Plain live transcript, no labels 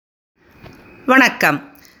வணக்கம்.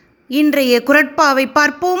 இன்றைய குறட்பாவை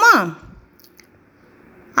பார்ப்போமா?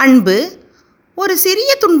 அன்பு, ஒரு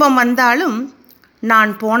சிறிய துன்பம் வந்தாலும்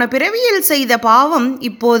நான் போன பிறவியில் செய்த பாவம்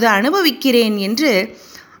இப்போது அனுபவிக்கிறேன் என்று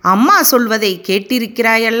அம்மா சொல்வதை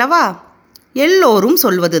கேட்டிருக்கிறாயல்லவா? எல்லோரும்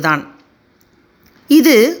சொல்வதுதான்.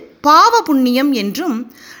 இது பாவ புண்ணியம் என்றும்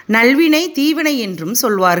நல்வினை தீவினை என்றும்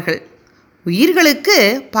சொல்வார்கள். உயிர்களுக்கு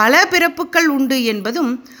பல பிறப்புகள் உண்டு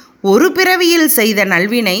என்பதும், ஒரு பிறவியில் செய்த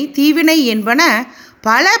நல்வினை தீவினை என்பன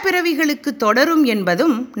பல பிறவிகளுக்கு தொடரும்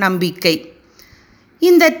என்பதும் நம்பிக்கை.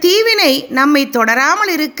 இந்த தீவினை நம்மை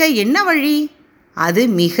தொடராமல் இருக்க என்ன வழி? அது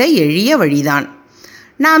மிக எளிய வழிதான்.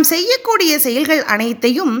 நாம் செய்யக்கூடிய செயல்கள்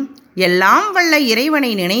அனைத்தையும் எல்லாம் வல்ல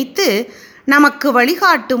இறைவனை நினைத்து நமக்கு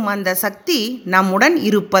வழிகாட்டும் அந்த சக்தி நம்முடன்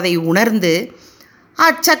இருப்பதை உணர்ந்து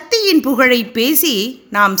அச்சக்தியின் புகழை பேசி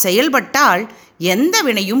நாம் செயல்பட்டால் எந்த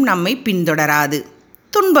வினையும் நம்மை பின்தொடராது,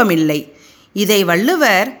 துன்பமில்லை. இதை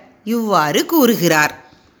வள்ளுவர் இவ்வாறு கூறுகிறார்: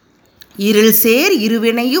 இருள் சேர்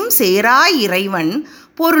இருவினையும் சேராய் இறைவன்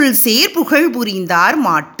பொருள் சேர் புகழ் புரிந்தார்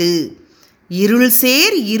மாட்டு. இருள்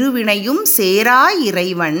சேர் இருவினையும் சேராய்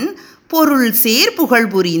இறைவன் பொருள் சேர் புகழ்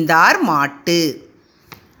புரிந்தார் மாட்டு.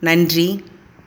 நன்றி.